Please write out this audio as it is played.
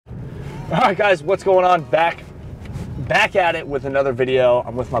All right, guys, what's going on? Back at it with another video.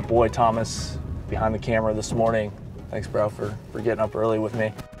 I'm with my boy Thomas behind the camera this morning. Thanks, bro, for getting up early with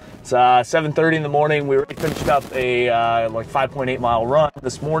me. It's 7:30 in the morning. We already finished up a like 5.8 mile run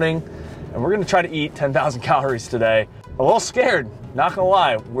this morning, and we're gonna try to eat 10,000 calories today. A little scared, not gonna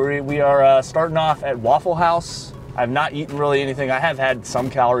lie. We are starting off at Waffle House. I've not eaten really anything. I have had some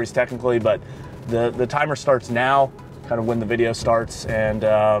calories technically, but the timer starts now, kind of when the video starts, and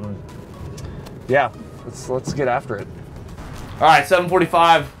yeah, let's get after it. All right,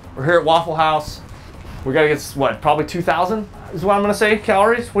 7:45. We're here at Waffle House. We gotta get what? Probably 2,000 is what I'm gonna say.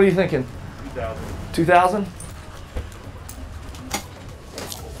 Calories. What are you thinking? 2,000. 2,000.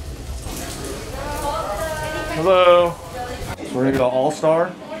 Hello. So we're gonna go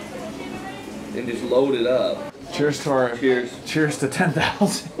All-Star and just load it up. Cheers to our cheers to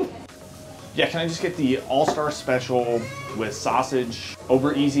 10,000. Yeah, can I just get the All-Star Special with sausage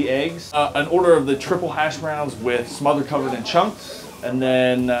over easy eggs? An order of the triple hash browns with smother covered in chunks. And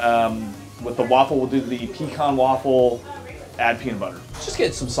then with the waffle, we'll do the pecan waffle, add peanut butter. Just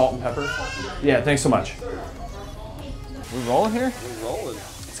get some salt and pepper. Yeah, thanks so much. We rolling here? We're rolling.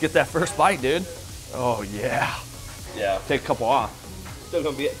 Let's get that first bite, dude. Oh, yeah. Yeah. Take a couple off. Still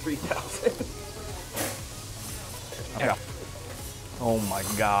gonna be at 3,000. Yeah. Oh my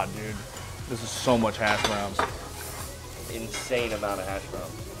God, dude. This is so much hash browns. Insane amount of hash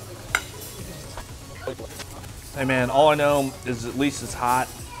browns. Hey man, all I know is at least it's hot.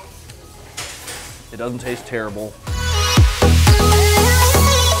 It doesn't taste terrible.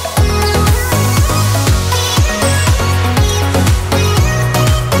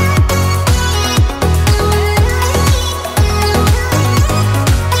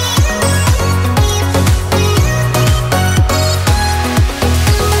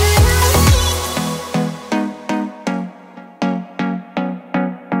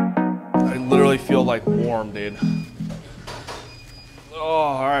 Feel like warm, dude. Oh,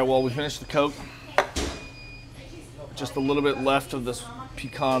 all right, well, we finished the Coke. Just a little bit left of this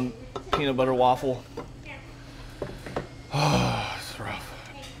pecan peanut butter waffle. Oh, it's rough.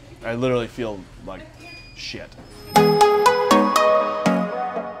 I literally feel like shit.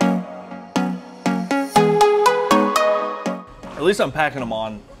 At least I'm packing them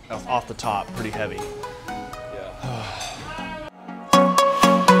on off the top pretty heavy.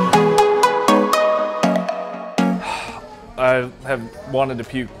 I have wanted to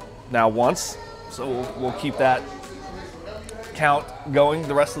puke now once, so we'll keep that count going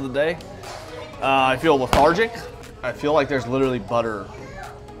the rest of the day. I feel lethargic. I feel like there's literally butter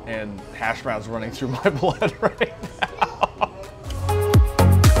and hash browns running through my blood right now.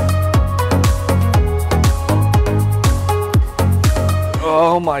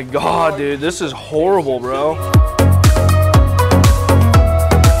 Oh my God, dude, this is horrible, bro.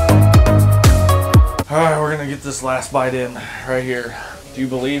 All right, we're gonna get this last bite in right here. Do you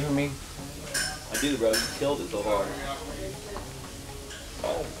believe in me? I do, bro. You killed it so hard.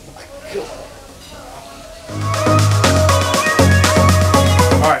 Oh my God.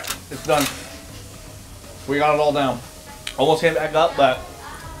 All right, it's done. We got it all down. Almost came back up, but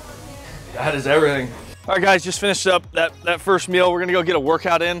that is everything. All right, guys, just finished up that first meal. We're gonna go get a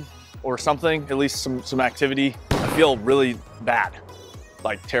workout in or something, at least some activity. I feel really bad,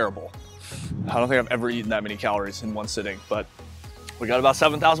 like terrible. I don't think I've ever eaten that many calories in one sitting, but we got about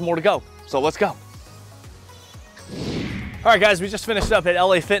 7,000 more to go. So let's go. All right, guys, we just finished up at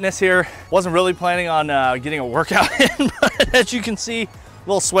LA Fitness here. Wasn't really planning on getting a workout in, but as you can see, a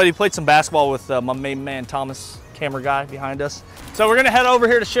little sweaty. Played some basketball with my main man, Thomas, camera guy behind us. So we're gonna head over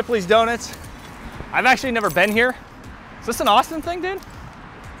here to Shipley's Donuts. I've actually never been here. Is this an Austin thing, dude?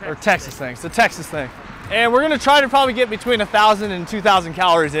 Or Texas thing? It's a Texas thing. And we're gonna try to probably get between 1,000 and 2,000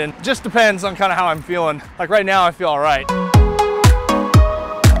 calories in. Just depends on kind of how I'm feeling. Like right now, I feel all right.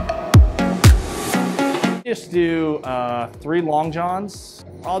 Just do 3 Long Johns.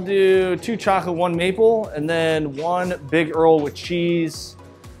 I'll do 2 chocolate, 1 maple, and then 1 Big Earl with cheese.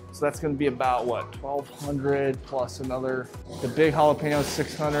 So that's gonna be about what, 1,200 plus another. The big jalapeno,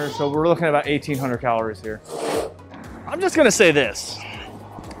 600. So we're looking at about 1,800 calories here. I'm just gonna say this.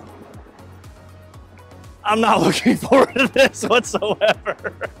 I'm not looking forward to this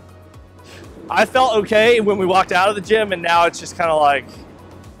whatsoever. I felt okay when we walked out of the gym, and now it's just kind of like,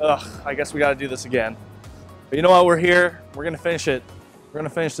 ugh, I guess we got to do this again. But you know what? We're here. We're going to finish it. We're going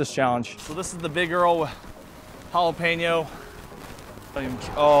to finish this challenge. So this is the Big Earl jalapeno.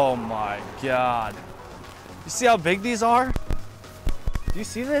 Oh my God. You see how big these are? Do you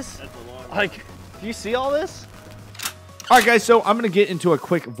see this? Like, do you see all this? All right, guys, so I'm going to get into a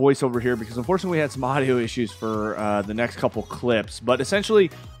quick voiceover here because unfortunately we had some audio issues for the next couple clips. But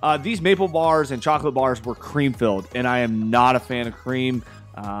essentially, these maple bars and chocolate bars were cream filled, and I am not a fan of cream.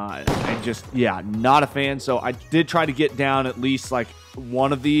 Not a fan. So I did try to get down at least like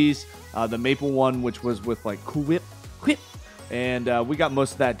one of these, the maple one, which was with like Cool Whip, and we got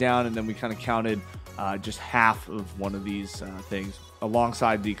most of that down, and then we kind of counted just half of one of these things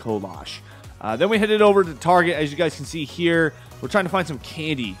alongside the collage. Then we headed over to Target. As you guys can see here, we're trying to find some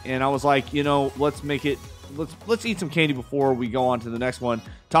candy, and I was like, you know, let's eat some candy before we go on to the next one.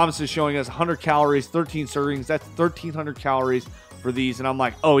 Thomas is showing us 100 calories, 13 servings. That's 1,300 calories for these, and I'm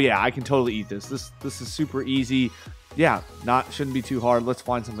like, oh yeah, I can totally eat this. This is super easy. Yeah, shouldn't be too hard. Let's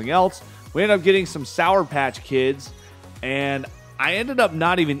find something else. We ended up getting some Sour Patch Kids, and I ended up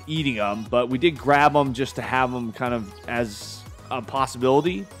not even eating them, but we did grab them just to have them kind of as a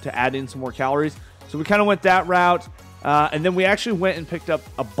possibility to add in some more calories. So we kind of went that route, and then we actually went and picked up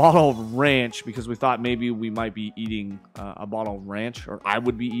a bottle of ranch because we thought maybe we might be eating a bottle of ranch, or I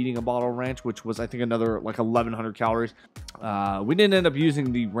would be eating a bottle of ranch, which was I think another like 1,100 calories. We didn't end up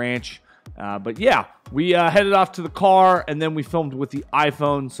using the ranch, but yeah, we headed off to the car, and then we filmed with the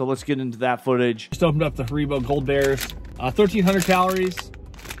iPhone. So let's get into that footage. Just opened up the Haribo Gold Bears. 1,300 calories,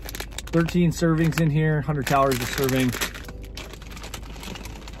 13 servings in here, 100 calories a serving.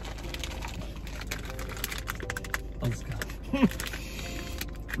 Let's go.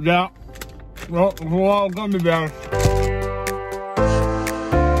 Yeah. Well, we're all gummy bears.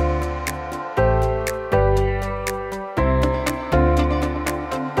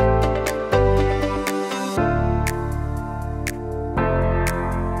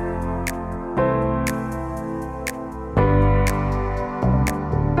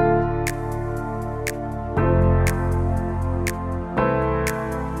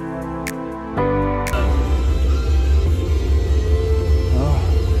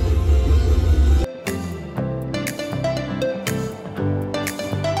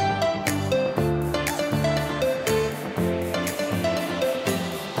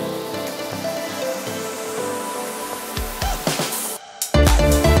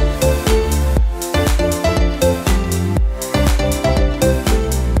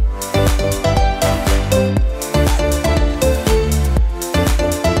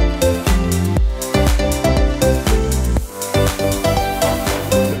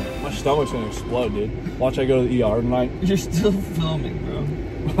 Stomach's gonna explode, dude. Watch I go to the ER tonight. You're still filming,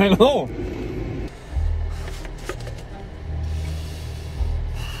 bro. I know.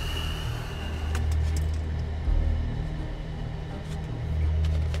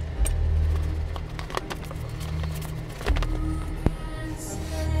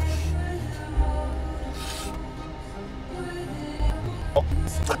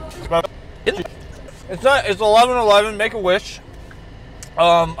 It's 11:11. Make a wish.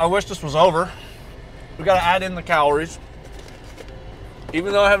 I wish this was over. We gotta add in the calories,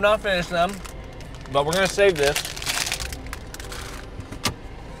 even though I have not finished them, but we're gonna save this.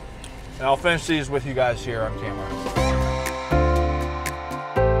 And I'll finish these with you guys here on camera.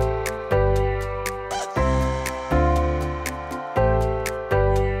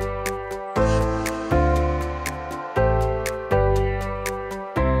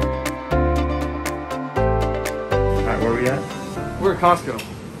 All right, where are we at? We're at Costco.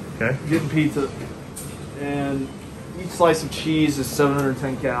 Okay. Getting pizza. And each slice of cheese is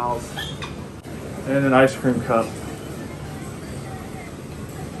 710 calories. And an ice cream cup.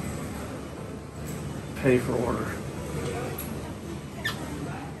 Pay for order.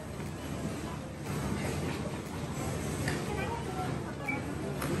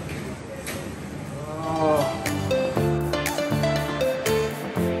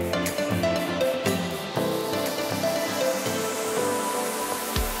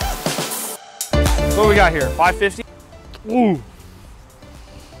 What we got here? 550? Ooh.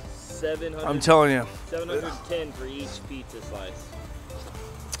 700. I'm telling you. 710 for each pizza slice.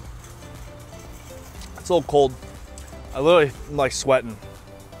 It's a little cold. I literally am like sweating.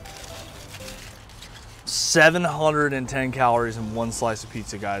 710 calories in one slice of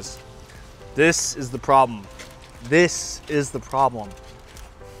pizza, guys. This is the problem. This is the problem.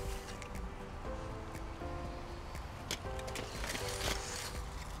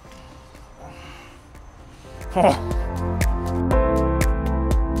 Oh.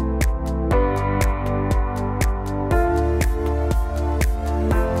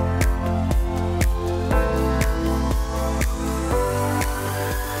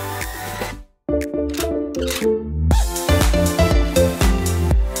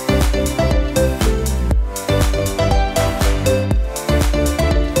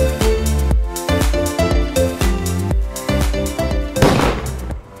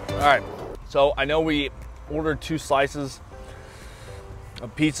 I know we ordered 2 slices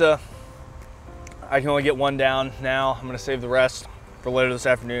of pizza. I can only get 1 down now. I'm gonna save the rest for later this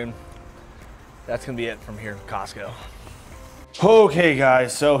afternoon. That's gonna be it from here at Costco. Okay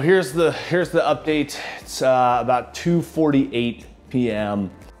guys, so here's the update. It's about 2:48 p.m.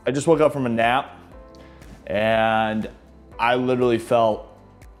 I just woke up from a nap and I literally felt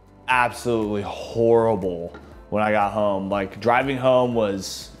absolutely horrible when I got home. Like driving home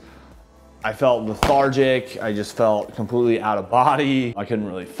I felt lethargic. I just felt completely out of body. I couldn't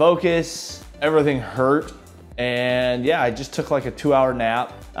really focus. Everything hurt. And yeah, I just took like a 2-hour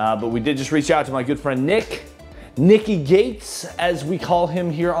nap. But we did just reach out to my good friend Nicky Gates, as we call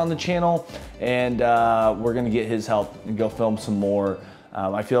him here on the channel. And we're gonna get his help and go film some more.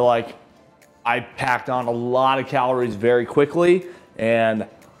 I feel like I packed on a lot of calories very quickly, and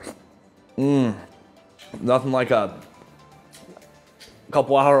nothing like a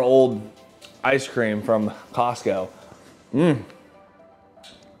couple hour old ice cream from Costco. But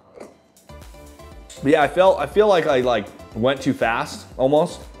yeah, I feel like I went too fast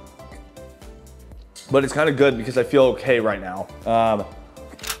almost, but it's kind of good because I feel okay right now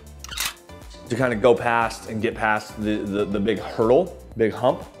to kind of go past and get past the big hurdle, big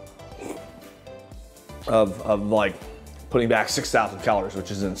hump of like putting back 6,000 calories, which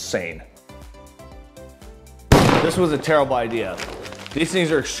is insane. This was a terrible idea. These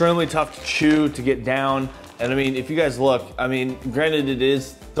things are extremely tough to chew, to get down. And I mean, if you guys look, I mean, granted it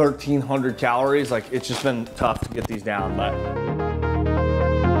is 1,300 calories, like it's just been tough to get these down, but.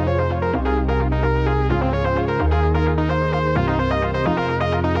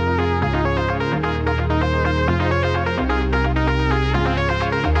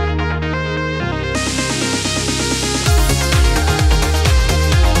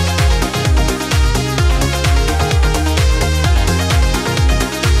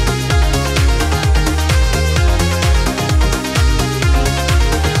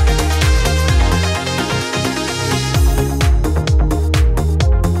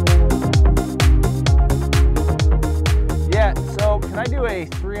 Can I do a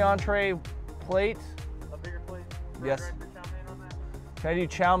 3-entree plate? A bigger plate? Yes. Chow mein on that? Can I do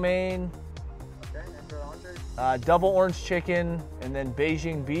chow mein? Okay, and for entrees? Double orange chicken, and then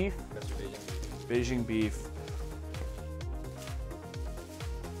Beijing beef. That's your Beijing. Beijing beef.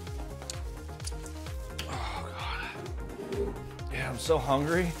 Oh God. Yeah, I'm so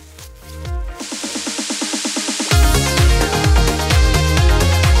hungry.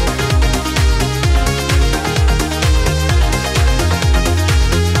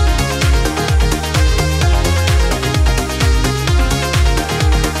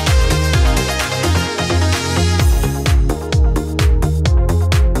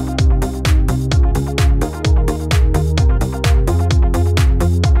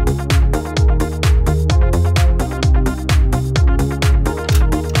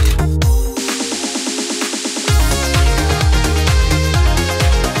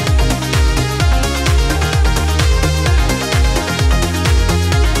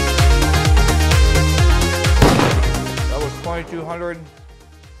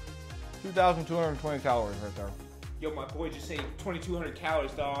 That was 2,220 calories right there. Yo, my boy just saying 2,200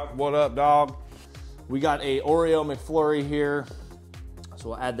 calories, dog. What up, dog? We got a Oreo McFlurry here, so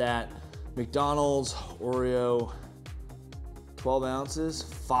we'll add that. McDonald's Oreo, 12 ounces,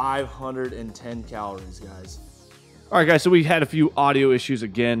 510 calories, guys. All right, guys, so we had a few audio issues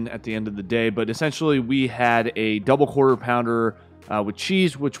again at the end of the day, but essentially we had a double quarter pounder with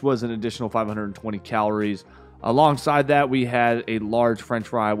cheese, which was an additional 520 calories. Alongside that, we had a large French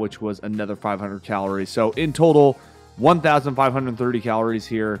fry, which was another 500 calories. So in total, 1,530 calories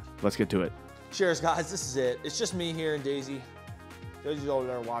here. Let's get to it. Cheers, guys. This is it. It's just me here and Daisy. Daisy's over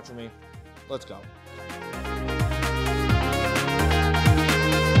there watching me. Let's go.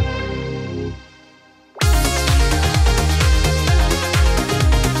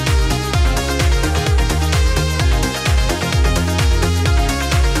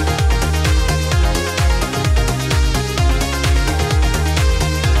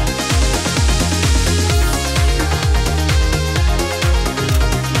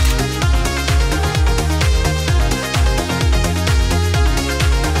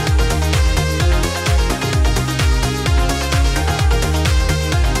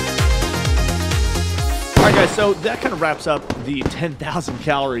 Guys, so that kind of wraps up the 10,000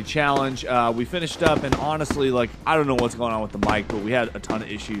 calorie challenge. We finished up, and honestly, like, I don't know what's going on with the mic, but we had a ton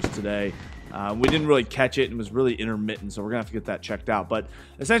of issues today. We didn't really catch it, and it was really intermittent, so we're gonna have to get that checked out. But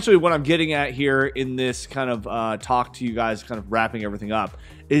essentially what I'm getting at here in this kind of talk to you guys, kind of wrapping everything up,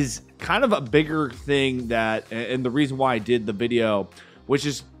 is kind of a bigger thing that, and the reason why I did the video which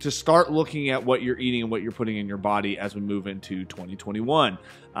is to start looking at what you're eating and what you're putting in your body as we move into 2021.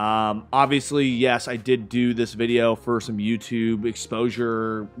 Obviously, yes, I did do this video for some YouTube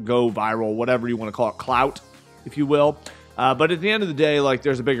exposure, go viral, whatever you want to call it, clout, if you will. But at the end of the day, like,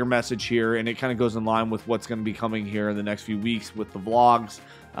 there's a bigger message here, and it kind of goes in line with what's going to be coming here in the next few weeks with the vlogs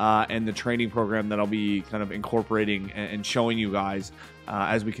and the training program that I'll be kind of incorporating and showing you guys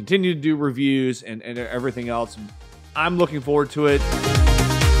as we continue to do reviews and everything else. I'm looking forward to it.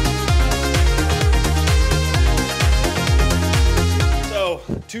 So,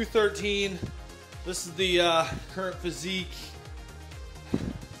 213. This is the current physique.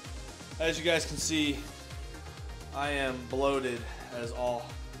 As you guys can see, I am bloated as all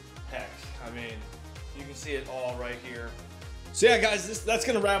heck. I mean, you can see it all right here. So yeah, guys, that's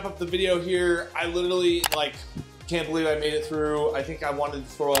gonna wrap up the video here. I literally, like, can't believe I made it through. I think I wanted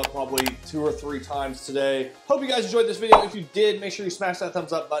to throw up probably 2 or 3 times today. Hope you guys enjoyed this video. If you did, make sure you smash that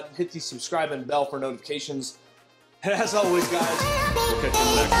thumbs up button, hit the subscribe and bell for notifications. And as always, guys, we'll catch you in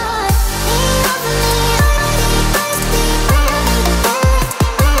the next one.